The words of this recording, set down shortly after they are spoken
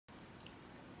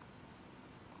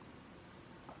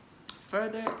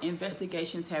Further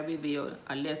investigations have revealed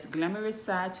a less glamorous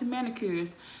side to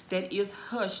manicures that is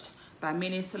hushed by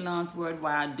many salons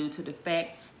worldwide due to the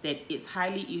fact that it's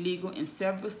highly illegal in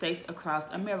several states across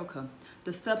America.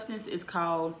 The substance is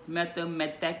called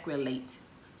Methacrylate,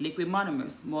 liquid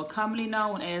monomers, more commonly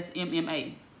known as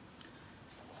MMA.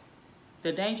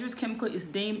 The dangerous chemical is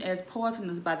deemed as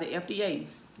poisonous by the FDA,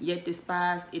 yet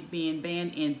despite it being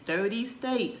banned in 30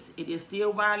 states, it is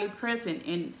still widely present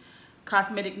in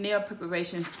cosmetic nail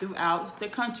preparations throughout the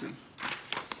country.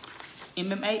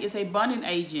 MMA is a bonding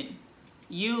agent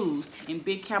used in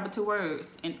big capital words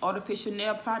in artificial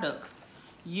nail products.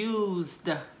 Used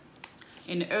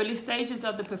in the early stages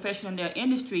of the professional nail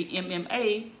industry,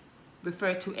 MMA,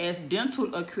 referred to as dental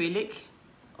acrylic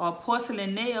or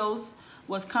porcelain nails,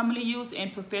 was commonly used in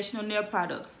professional nail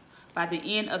products. By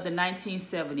the end of the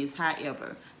 1970s,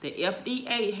 however, the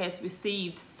FDA has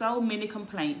received so many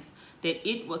complaints that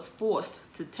it was forced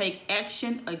to take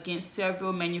action against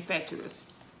several manufacturers.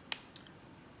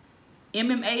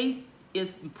 MMA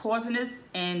is poisonous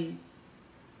and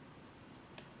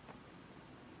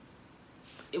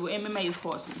MMA is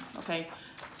poisonous, okay?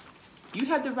 You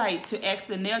have the right to ask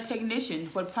the nail technician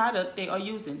what product they are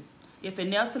using. If a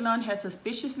nail salon has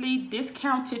suspiciously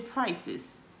discounted prices,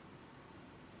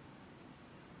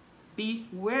 be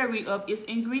wary of its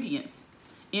ingredients.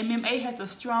 MMA has a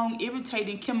strong,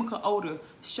 irritating chemical odor,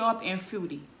 sharp and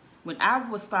fruity. When I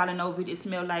was filing over it, it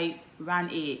smelled like rotten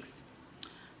eggs.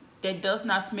 That does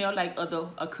not smell like other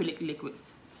acrylic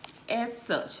liquids. As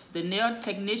such, the nail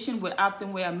technician would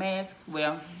often wear a mask.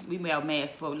 Well, we wear a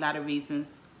mask for a lot of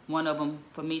reasons. One of them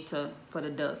for the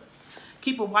dust.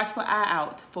 Keep a watchful eye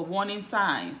out for warning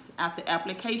signs. After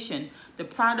application, the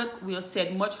product will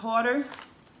set much harder,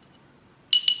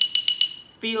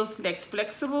 feels less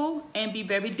flexible, and be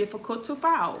very difficult to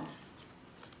file.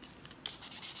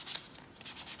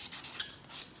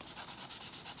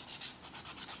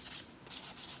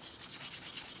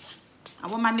 I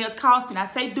want my nails coughing. I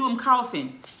say do them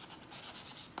coughing.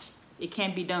 It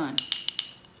can't be done.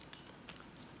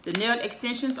 The nail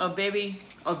extensions are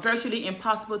virtually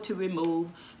impossible to remove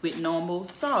with normal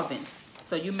solvents.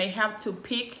 So you may have to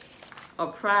pick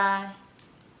or pry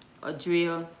or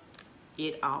drill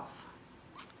it off.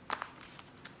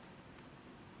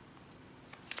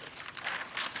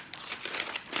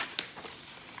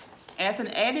 As an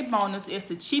added bonus, it's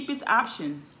the cheapest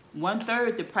option,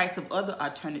 1/3 the price of other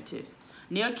alternatives.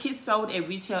 Nail kits sold at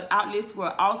retail outlets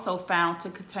were also found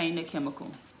to contain the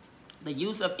chemical. The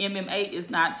use of MMA is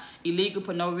not illegal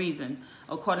for no reason.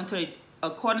 According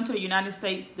to the United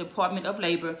States Department of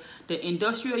Labor, the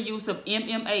industrial use of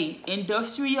MMA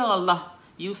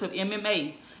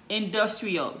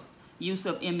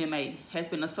has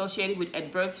been associated with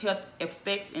adverse health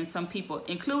effects in some people,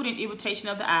 including irritation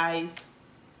of the eyes,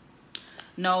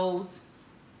 nose,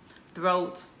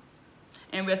 throat,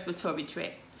 and respiratory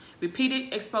tract.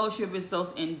 Repeated exposure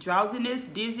results in drowsiness,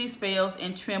 dizzy spells,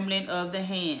 and trembling of the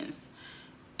hands.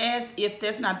 As if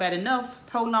that's not bad enough,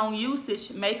 prolonged usage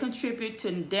may contribute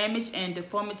to damage and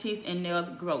deformities in nail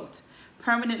growth.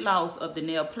 Permanent loss of the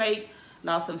nail plate,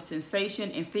 loss of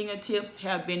sensation in fingertips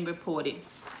have been reported.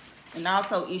 And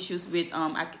also issues with,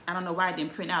 I don't know why I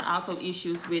didn't print out, also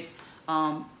issues with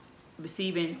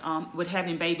with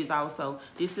having babies also.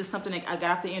 This is something that I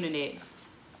got off the internet.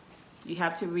 You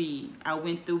have to read. I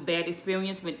went through bad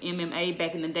experience with MMA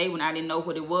back in the day when I didn't know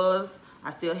what it was.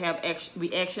 I still have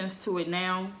reactions to it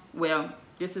now. Well,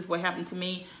 this is what happened to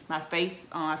me. My face,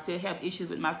 I still have issues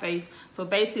with my face. So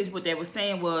basically what they were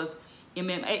saying was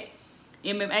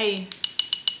MMA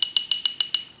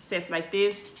sets like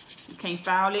this. You can't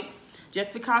file it.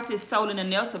 Just because it's sold in a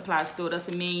nail supply store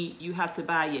doesn't mean you have to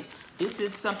buy it. This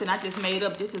is something I just made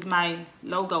up. This is my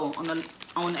logo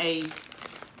on a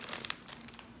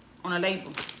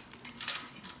label.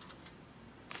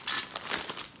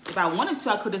 If I wanted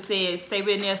to, I could have said, stay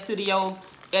with Nail Studio,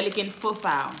 elegant foot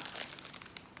file.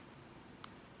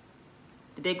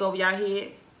 Did they go over y'all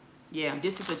head? Yeah,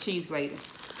 this is a cheese grater.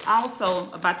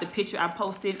 Also, about the picture I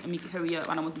posted, let me hurry up.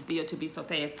 I don't want this video to be so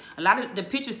fast. A lot of the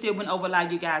pictures still went over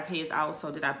like you guys' heads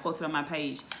also that I posted on my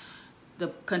page.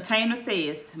 The container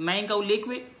says mango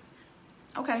liquid.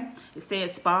 Okay. It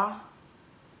says spa.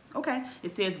 Okay. It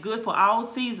says good for all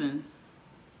seasons.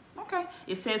 Okay.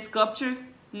 It says sculpture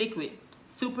liquid.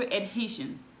 Super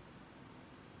adhesion.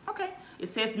 Okay. It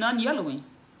says non-yellowing.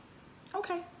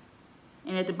 Okay.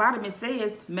 And at the bottom it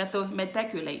says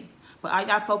methacrylate. But all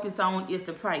y'all focused on is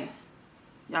the price.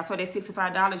 Y'all saw that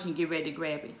 $65 and get ready to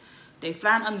grab it. They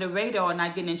flying under the radar and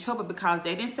not getting in trouble because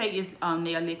they didn't say it's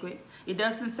nail liquid. It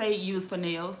doesn't say used for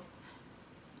nails.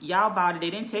 Y'all bought it. They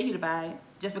didn't tell you to buy it.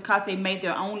 just because they made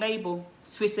their own label,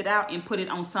 switched it out and put it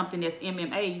on something that's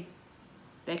MMA,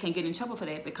 they can get in trouble for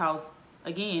that, because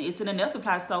again, it's in a nail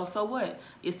supply store. So what?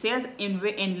 It says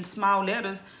in small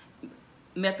letters,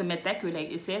 methyl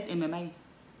methacrylate. It says MMA.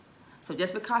 So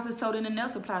just because it's sold in a nail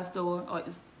supply store or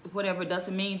whatever,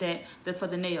 doesn't mean that that's for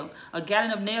the nail. A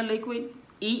gallon of nail liquid,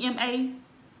 EMA,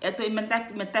 ethyl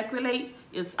methacrylate,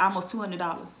 is almost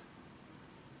 $200.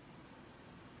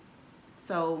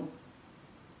 So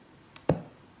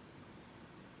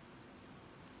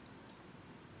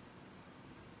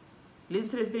listen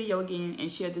to this video again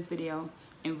and share this video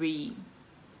and read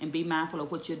and be mindful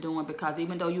of what you're doing, because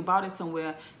even though you bought it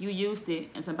somewhere, you used it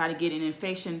and somebody get an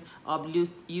infection or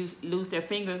lose their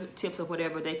fingertips or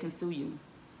whatever, they can sue you.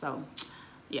 So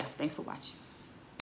yeah, thanks for watching.